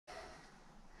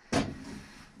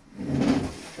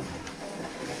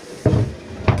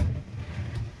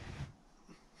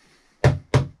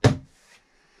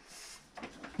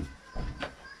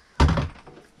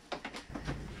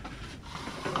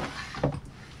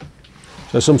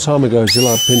So some time ago,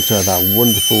 Szilard Pinter, that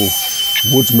wonderful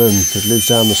woodsman that lives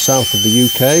down the south of the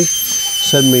UK,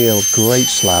 sent me a great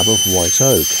slab of white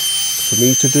oak for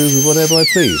me to do with whatever I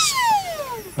please.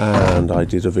 And I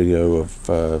did a video of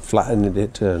flattening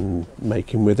it and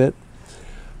making with it.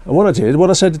 And what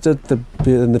I said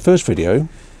in the first video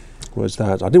was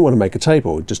that I didn't want to make a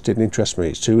table. It just didn't interest me.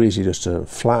 It's too easy just to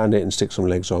flatten it and stick some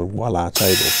legs on while our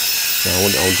table. Now I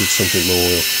wanted something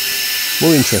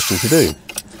more interesting to do.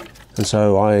 And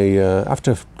so I,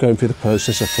 after going through the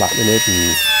process of flattening it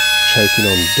and choking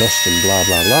on dust and blah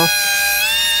blah blah,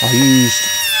 I used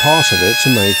part of it to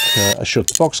make a shut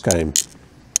the box game.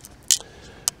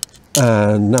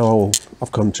 And now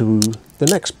I've come to the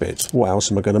next bit. What else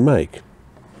am I going to make?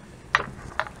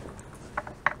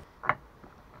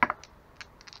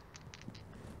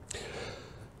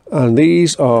 And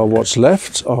these are what's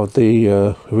left of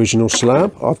the original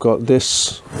slab. I've got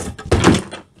this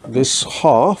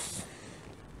half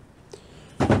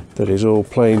that is all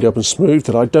planed up and smooth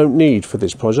that I don't need for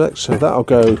this project, so that'll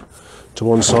go to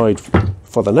one side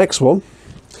for the next one.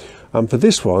 And for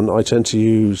this one I tend to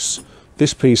use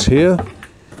this piece here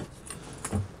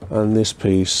and this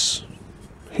piece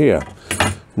here.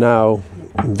 Now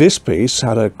this piece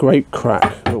had a great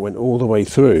crack that went all the way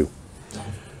through,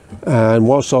 and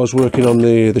whilst I was working on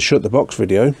the shut the box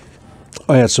video,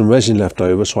 I had some resin left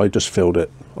over, so I just filled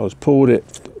it. I just poured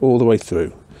it all the way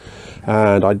through,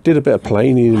 and I did a bit of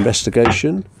planing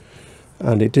investigation,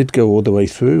 and it did go all the way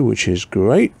through, which is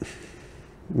great.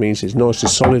 It means it's nice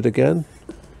and solid again.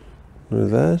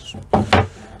 There.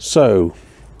 So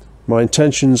my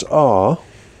intentions are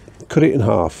cut it in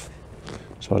half.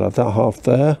 So I'll have that half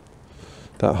there,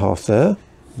 that half there.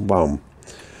 Bam.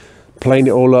 Plane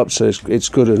it all up so it's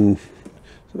good and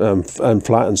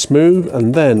flat and smooth,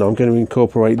 and then I'm going to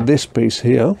incorporate this piece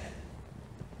here,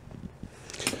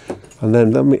 and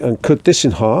then cut this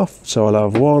in half. So I'll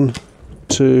have 1,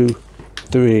 2,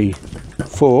 3,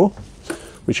 4,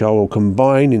 which I will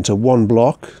combine into one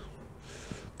block.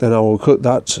 Then I will cut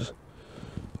that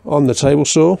on the table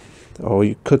saw, or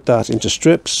you cut that into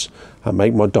strips and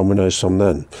make my dominoes from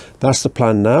then. That's the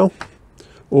plan now.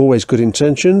 Always good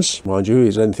intentions. Mind you,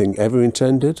 is anything ever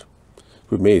intended?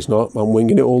 With me it's not. I'm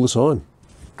winging it all the time.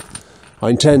 I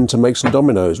intend to make some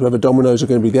dominoes. Whether dominoes are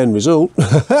going to be the end result,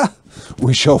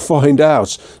 we shall find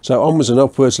out. So onwards and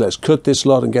upwards, let's cut this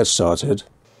lot and get started.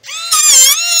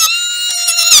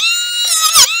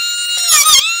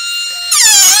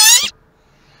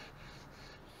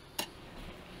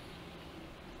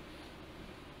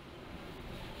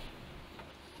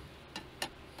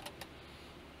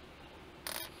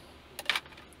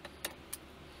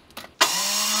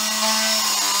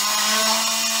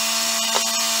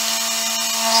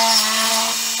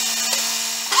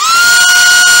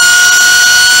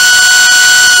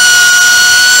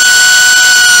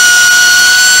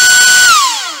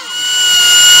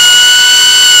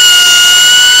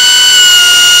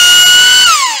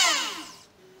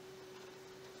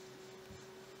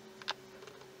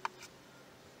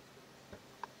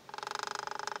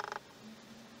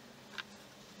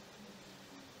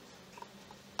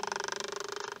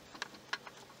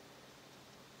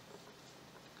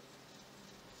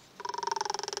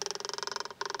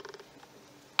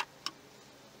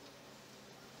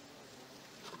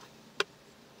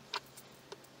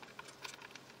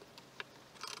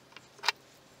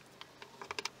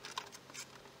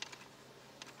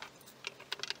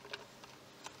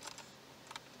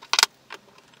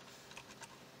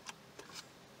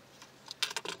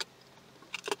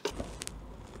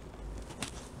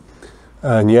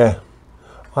 And yeah,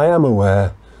 I am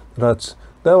aware that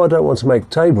though I don't want to make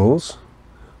tables,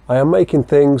 I am making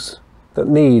things that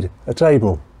need a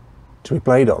table to be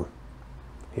played on.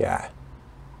 Yeah.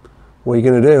 What are you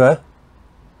going to do, eh?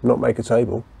 Not make a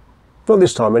table. Not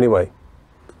this time anyway.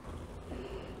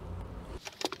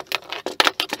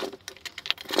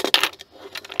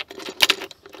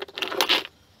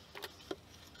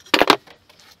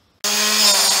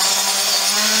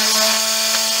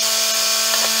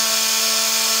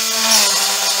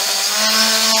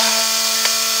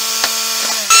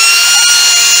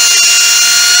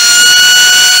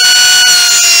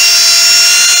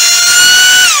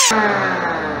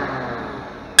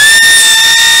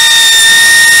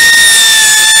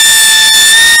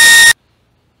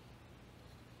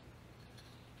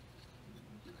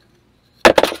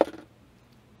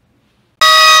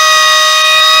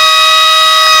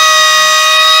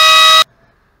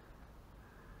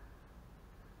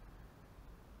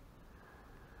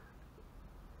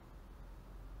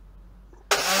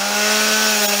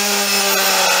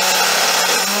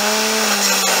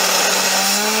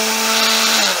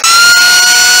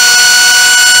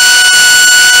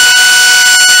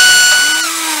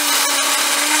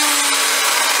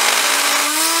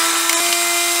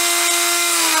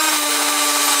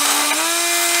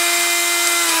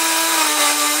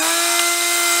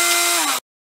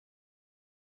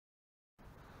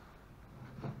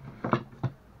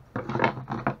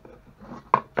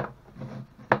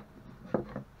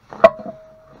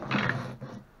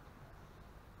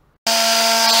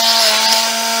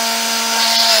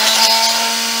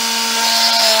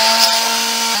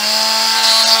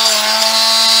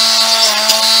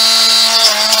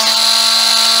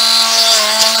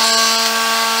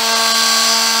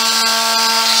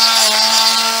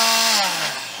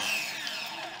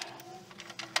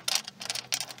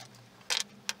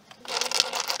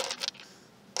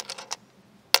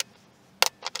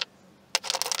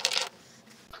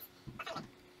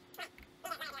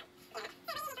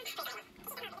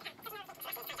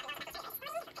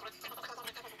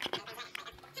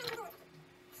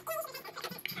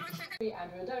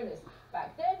 and Rhodonis.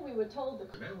 Back then, we were told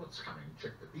that... To know what's coming,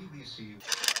 check the BBC.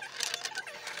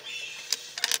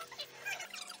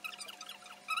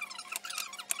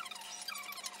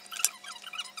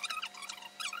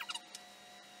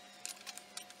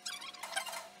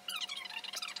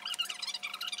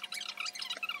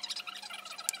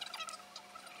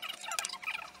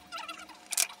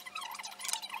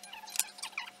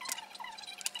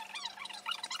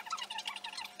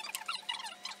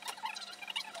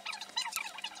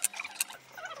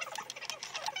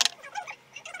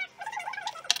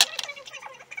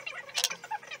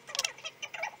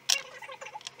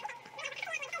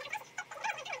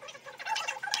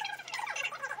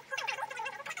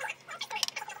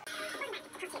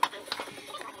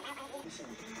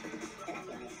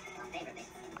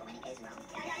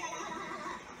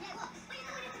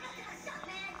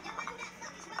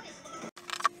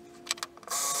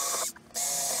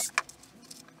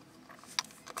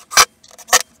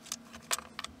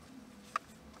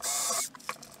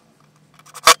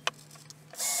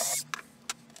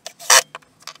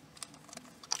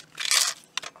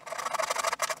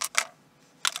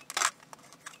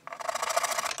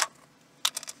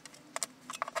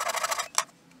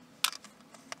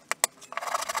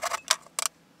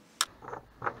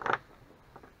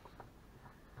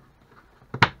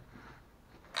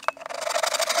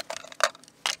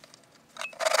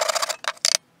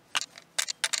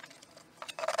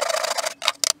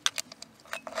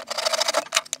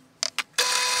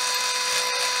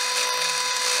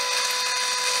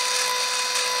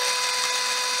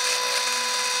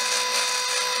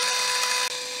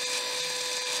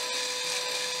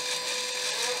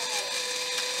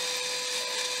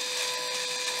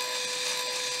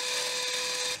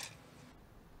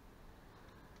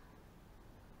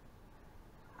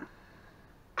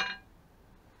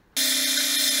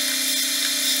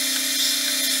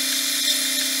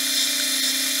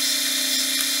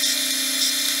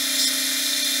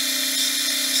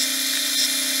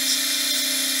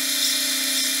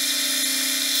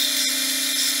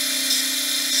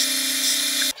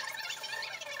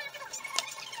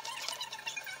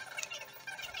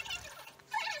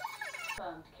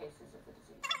 confirmed cases of the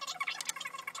disease.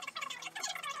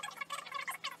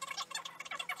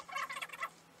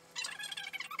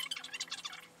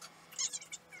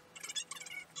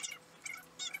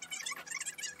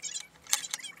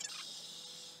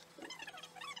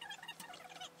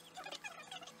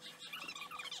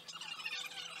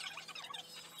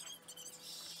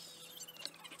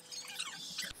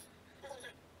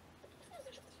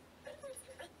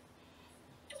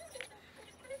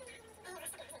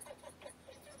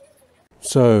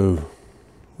 So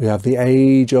we have the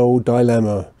age-old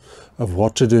dilemma of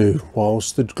what to do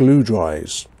whilst the glue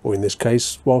dries, or in this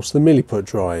case, whilst the Milliput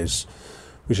dries,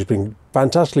 which has been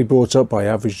fantastically brought up by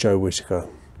Average Joe Whittaker.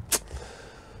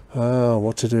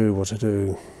 What to do, what to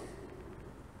do.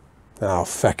 Oh,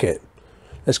 feck it.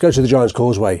 Let's go to the Giant's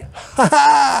Causeway. Ha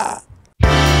ha!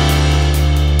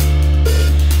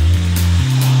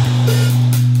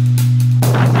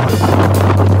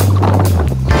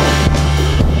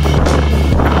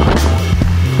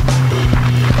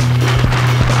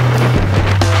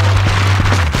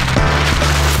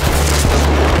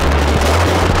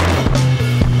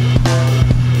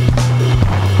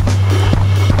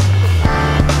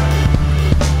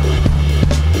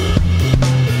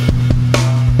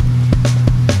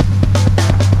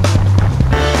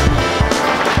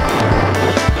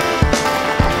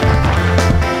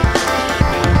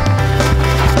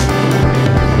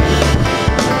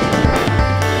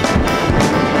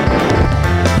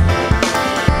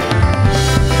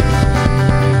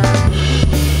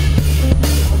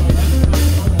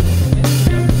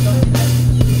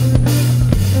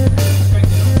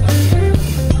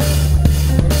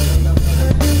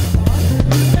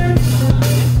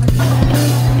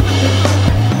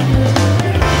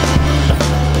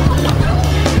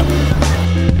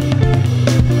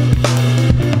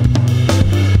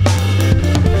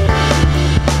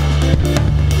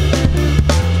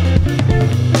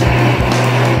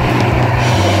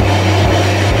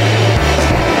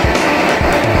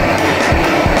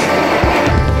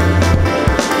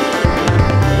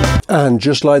 And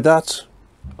just like that,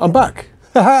 I'm back.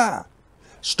 Ha-ha!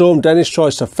 Storm Dennis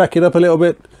tries to feck it up a little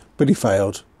bit, but he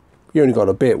failed. He only got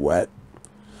a bit wet.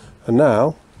 And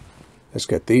now, let's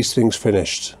get these things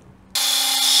finished.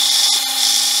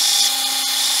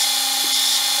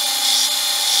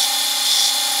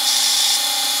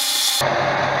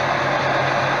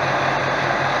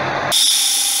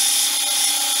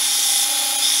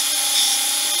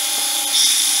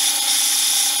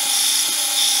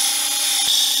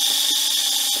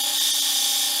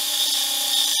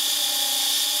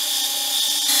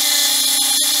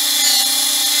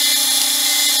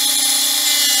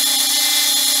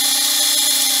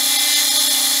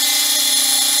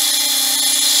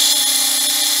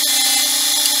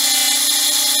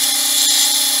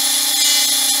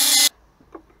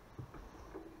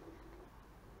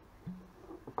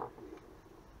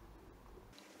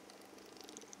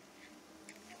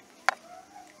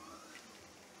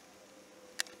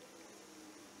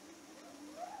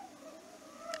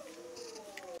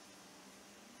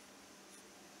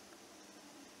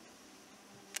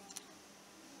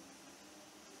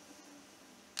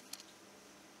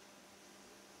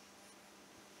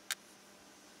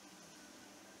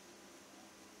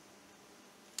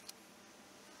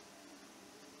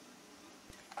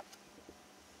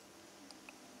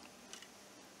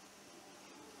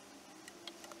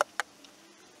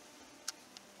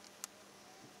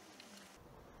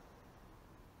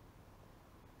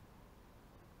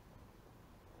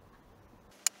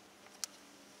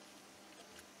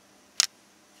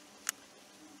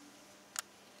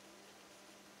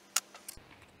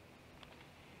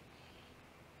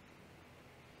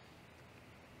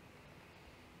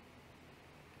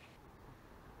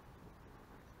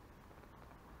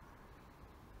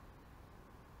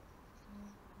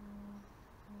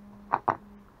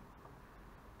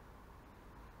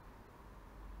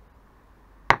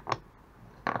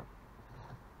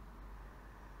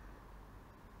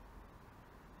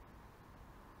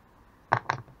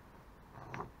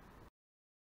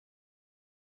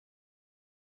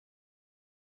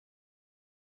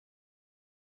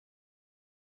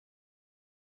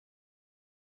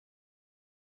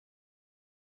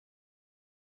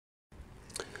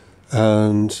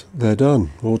 And they're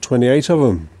done, all 28 of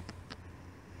them.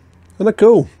 And they're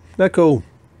cool, they're cool.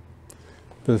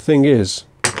 But the thing is,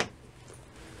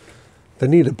 they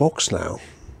need a box now.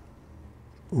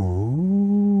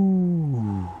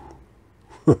 Ooh.